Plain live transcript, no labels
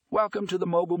Welcome to the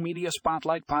Mobile Media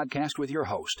Spotlight podcast with your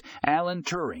host, Alan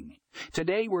Turing.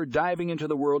 Today we're diving into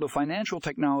the world of financial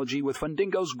technology with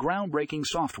Fundingo's groundbreaking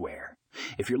software.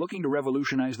 If you're looking to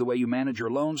revolutionize the way you manage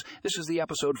your loans, this is the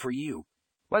episode for you.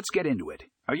 Let's get into it.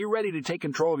 Are you ready to take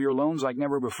control of your loans like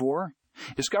never before?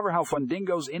 Discover how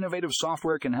Fundingo's innovative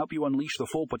software can help you unleash the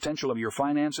full potential of your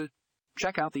finances.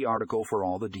 Check out the article for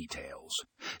all the details.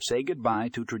 Say goodbye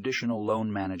to traditional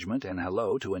loan management and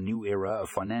hello to a new era of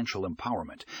financial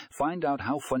empowerment. Find out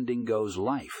how Fundingo's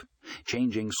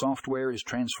life-changing software is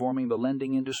transforming the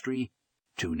lending industry.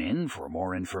 Tune in for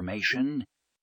more information